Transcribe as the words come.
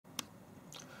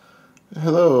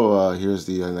Hello, here's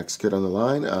the next kit on the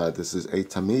line. This is a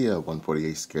Tamiya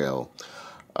 148 scale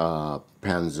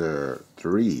Panzer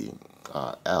 3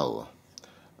 L.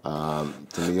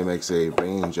 Tamiya makes a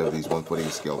range of these 148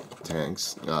 scale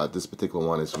tanks. This particular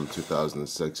one is from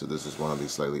 2006, so this is one of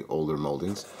these slightly older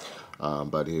moldings.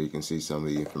 But here you can see some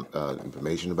of the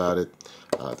information about it,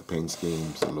 the paint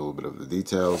schemes, a little bit of the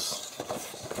details.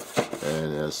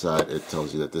 And aside, it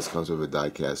tells you that this comes with a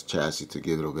die-cast chassis to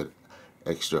give it a little bit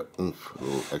extra oomph, a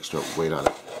little extra weight on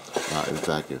it. In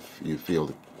fact, if you feel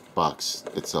the box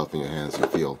itself in your hands, you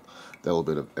feel that little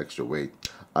bit of extra weight.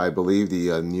 I believe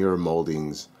the newer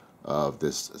moldings of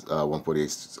this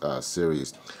 148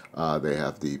 series, they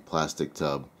have the plastic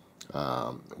tub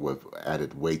with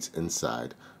added weights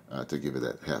inside to give it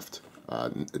that heft.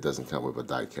 It doesn't come with a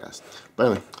die cast. But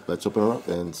anyway, let's open her up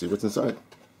and see what's inside.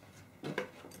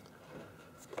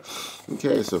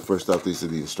 Okay, so first off, these are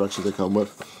the instructions they come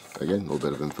with. Again, a little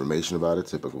bit of information about it,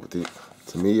 typical with the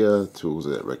Tamiya, tools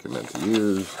that I recommend to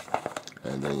use,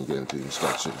 and then you get into the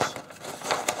instructions.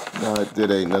 Now, I did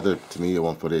another Tamiya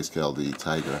 148 scale, the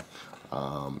Tiger,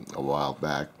 a while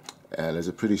back, and it's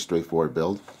a pretty straightforward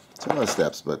build. It's a lot of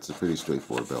steps, but it's a pretty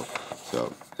straightforward build.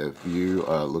 So, if you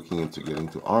are looking into getting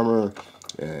to armor,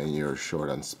 and you're short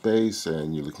on space,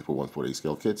 and you're looking for 148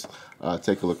 scale kits,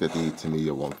 take a look at the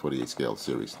Tamiya 148 scale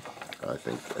series. I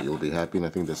think you'll be happy, and I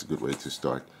think that's a good way to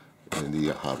start in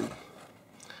the hobby.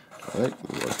 Alright,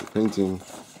 you got your painting,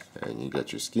 and you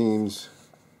got your schemes.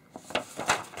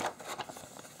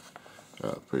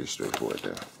 Pretty straightforward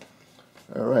there.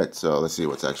 Alright, so let's see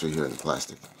what's actually here in the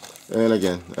plastic. And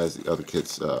again, as the other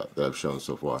kits that I've shown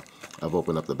so far, I've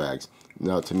opened up the bags.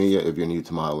 Now, Tamiya, if you're new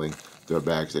to modeling, there are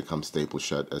bags that come stapled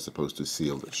shut as opposed to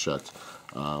sealed shut,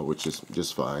 which is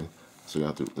just fine. So you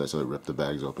don't have to necessarily rip the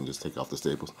bags open, just take off the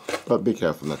staples. But be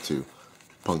careful not to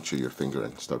puncture your finger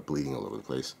and start bleeding all over the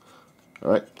place.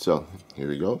 Alright, so here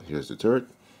we go. Here's the turret.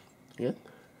 Again,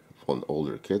 for an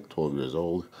older kit, 12 years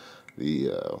old. The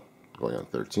going on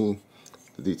 13.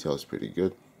 The detail is pretty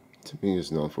good. Tamiya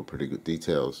is known for pretty good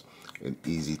details and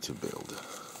easy to build.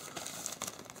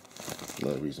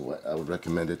 Another reason why I would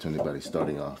recommend it to anybody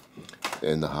starting off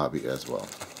in the hobby as well.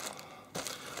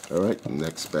 Alright,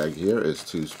 next bag here is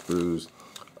 2 sprues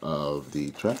of the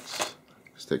tracks.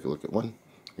 Let's take a look at one.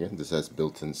 Again, this has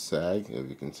built-in sag, if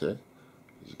you can see. As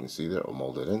you can see there, or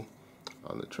molded in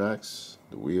on the tracks,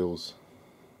 the wheels,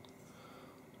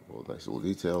 all nice little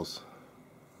details.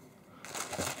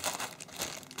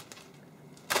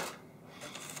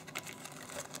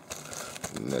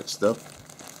 Next up,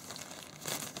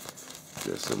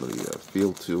 there's some of the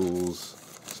field tools,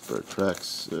 spare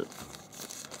tracks. Get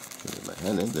my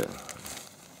hand in there.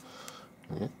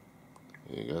 Okay.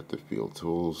 You got the field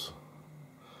tools,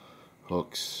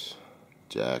 hooks,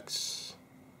 jacks,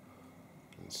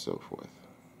 and so forth.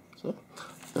 So,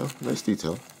 nice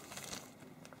detail.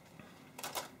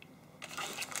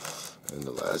 And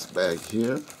the last bag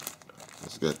here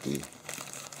has got the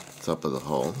top of the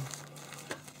hull.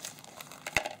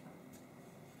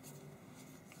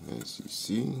 As you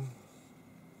see,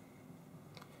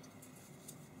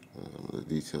 some of the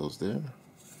details there,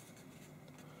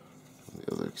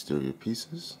 the other exterior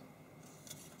pieces.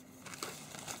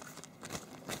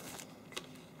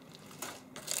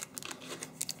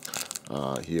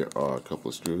 Here are a couple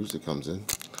of screws that comes in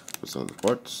with some of the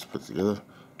parts put together.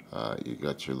 You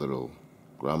got your little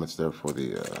grommets there for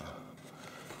the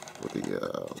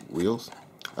wheels,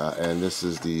 and this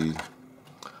is the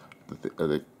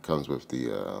that comes with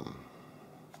the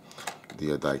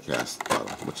die cast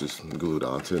bottom, which is glued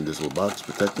onto in this little box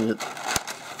protecting it.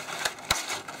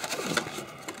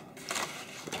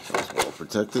 It's well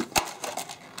protected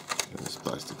in this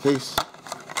plastic case,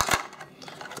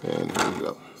 and here we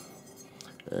go.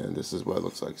 And this is what it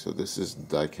looks like. So this is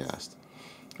die cast.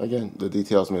 Again, the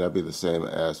details may not be the same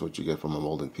as what you get from a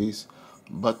molded piece,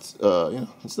 but you know,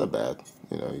 it's not bad.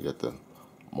 You know, you get the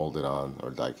molded on or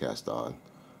die cast on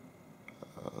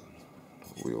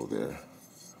wheel there.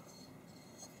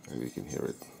 Maybe you can hear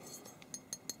it.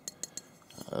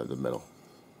 The metal.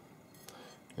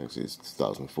 You can see it's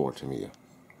 2004 Tamiya,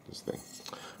 this thing.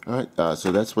 Alright,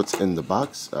 so that's what's in the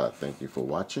box. Thank you for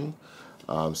watching.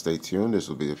 Stay tuned. This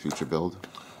will be a future build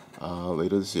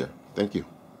later this year. Thank you.